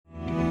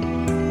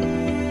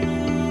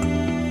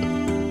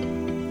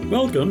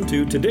Welcome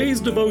to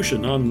today's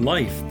devotion on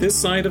life this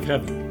side of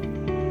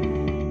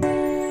heaven.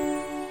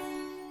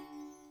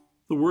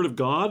 The Word of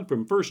God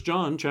from 1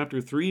 John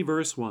chapter 3,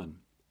 verse 1.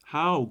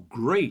 How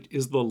great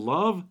is the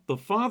love the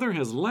Father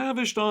has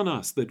lavished on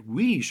us that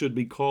we should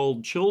be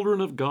called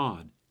children of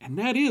God. And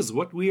that is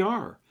what we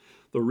are.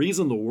 The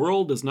reason the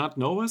world does not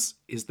know us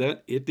is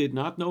that it did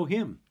not know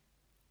Him.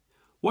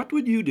 What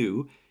would you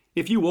do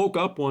if you woke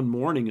up one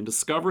morning and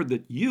discovered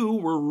that you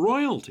were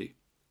royalty?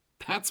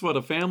 That's what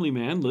a family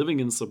man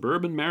living in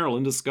suburban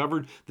Maryland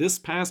discovered this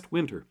past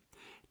winter.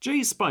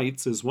 Jay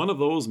Spites is one of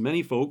those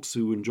many folks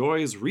who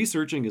enjoys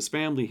researching his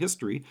family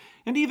history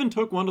and even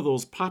took one of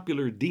those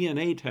popular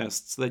DNA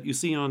tests that you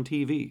see on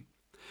TV.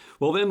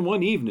 Well, then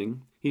one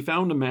evening, he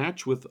found a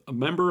match with a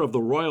member of the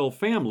royal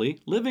family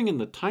living in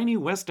the tiny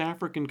West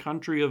African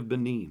country of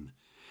Benin.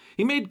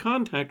 He made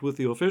contact with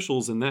the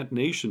officials in that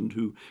nation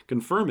to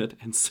confirm it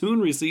and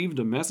soon received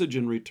a message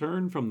in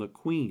return from the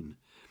Queen.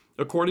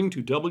 According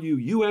to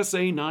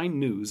WUSA 9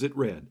 News, it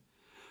read,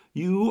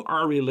 "You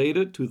are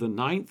related to the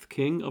 9th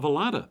King of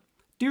Alada.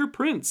 Dear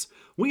Prince,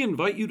 we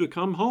invite you to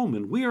come home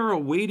and we are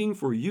awaiting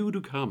for you to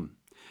come.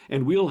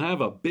 And we'll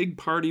have a big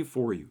party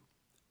for you."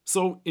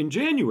 So in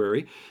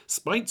January,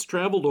 Spites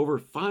traveled over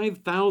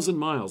 5,000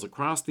 miles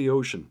across the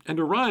ocean and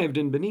arrived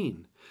in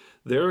Benin.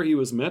 There he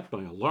was met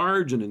by a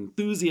large and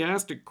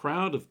enthusiastic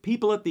crowd of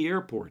people at the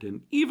airport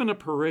and even a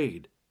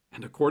parade.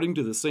 And according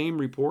to the same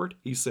report,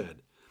 he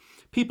said,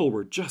 "People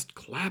were just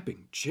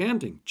clapping,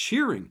 chanting,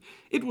 cheering.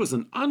 It was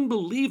an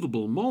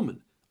unbelievable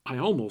moment. I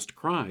almost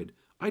cried.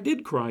 I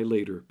did cry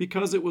later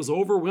because it was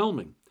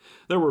overwhelming.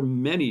 There were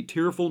many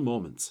tearful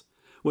moments.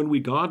 When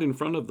we got in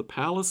front of the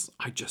palace,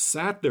 I just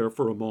sat there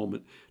for a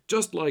moment,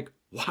 just like,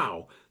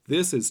 wow,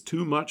 this is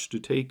too much to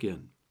take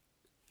in."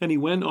 And he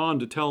went on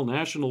to tell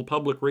National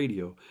Public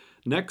Radio,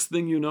 "Next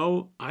thing you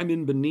know, I'm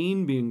in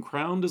Benin being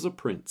crowned as a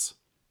prince."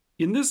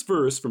 In this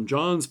verse from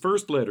John's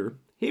first letter,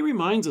 he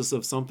reminds us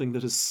of something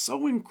that is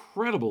so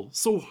incredible,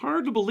 so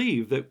hard to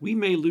believe that we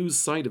may lose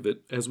sight of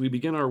it as we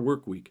begin our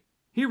work week.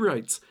 He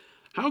writes,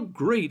 "How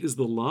great is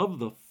the love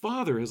the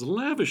Father has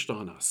lavished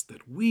on us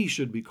that we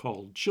should be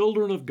called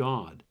children of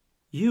God."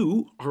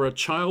 You are a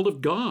child of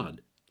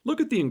God.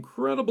 Look at the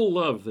incredible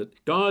love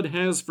that God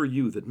has for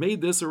you that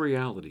made this a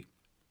reality.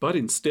 But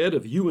instead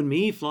of you and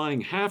me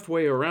flying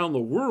halfway around the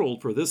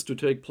world for this to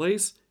take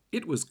place,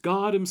 it was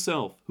God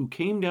Himself who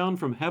came down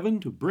from heaven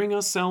to bring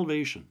us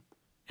salvation.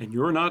 And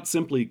you're not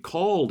simply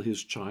called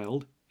His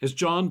child. As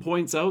John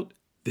points out,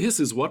 this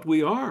is what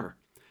we are.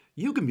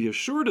 You can be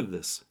assured of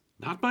this,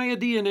 not by a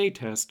DNA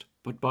test,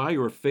 but by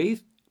your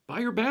faith,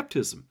 by your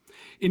baptism.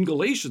 In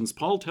Galatians,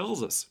 Paul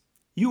tells us,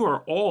 "You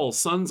are all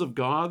sons of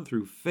God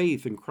through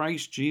faith in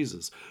Christ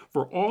Jesus.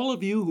 For all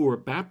of you who are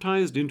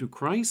baptized into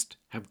Christ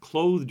have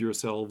clothed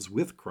yourselves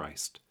with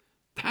Christ."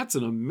 That's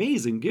an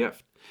amazing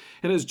gift.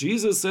 And as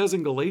Jesus says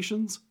in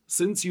Galatians,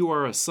 "Since you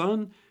are a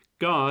son,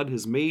 God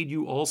has made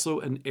you also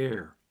an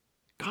heir."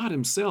 God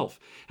Himself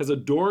has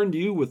adorned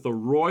you with the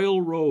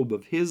royal robe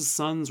of His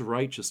Son's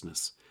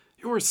righteousness.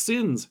 Your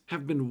sins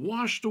have been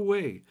washed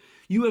away.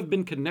 You have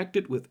been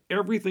connected with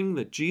everything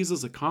that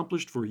Jesus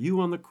accomplished for you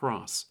on the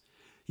cross.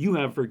 You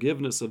have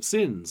forgiveness of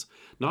sins,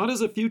 not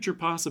as a future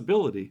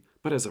possibility,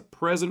 but as a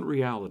present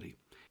reality.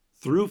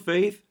 Through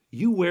faith,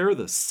 you wear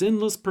the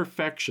sinless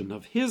perfection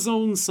of His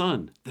own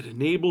Son that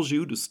enables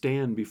you to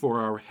stand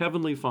before our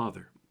Heavenly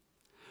Father.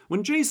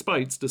 When Jay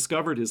Spites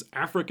discovered his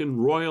African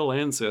royal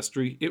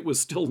ancestry, it was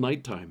still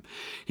nighttime.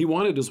 He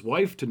wanted his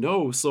wife to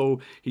know, so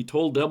he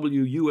told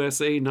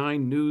WUSA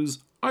 9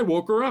 News, "I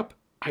woke her up.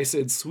 I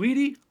said,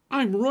 'Sweetie,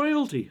 I'm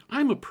royalty.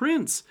 I'm a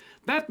prince.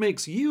 That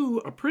makes you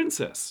a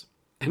princess.'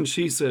 And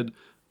she said,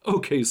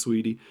 'Okay,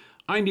 sweetie,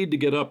 I need to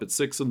get up at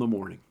 6 in the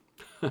morning.'"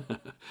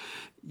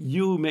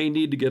 You may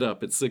need to get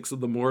up at 6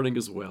 in the morning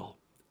as well.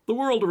 The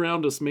world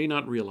around us may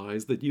not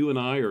realize that you and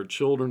I are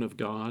children of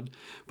God,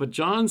 but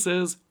John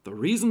says the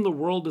reason the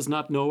world does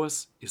not know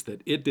us is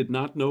that it did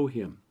not know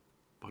Him.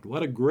 But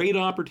what a great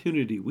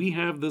opportunity we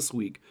have this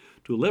week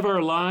to live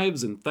our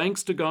lives in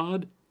thanks to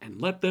God and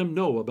let them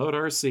know about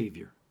our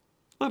Savior.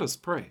 Let us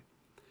pray.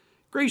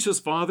 Gracious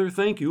Father,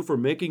 thank you for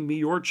making me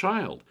your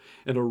child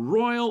and a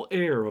royal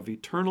heir of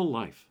eternal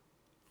life.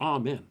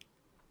 Amen.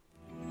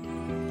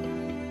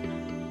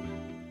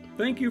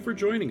 Thank you for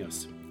joining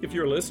us. If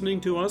you're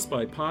listening to us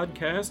by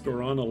podcast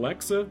or on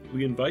Alexa,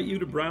 we invite you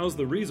to browse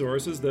the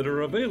resources that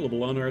are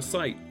available on our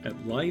site at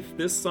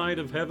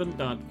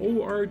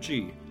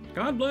lifethissideofheaven.org.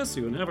 God bless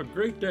you and have a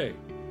great day.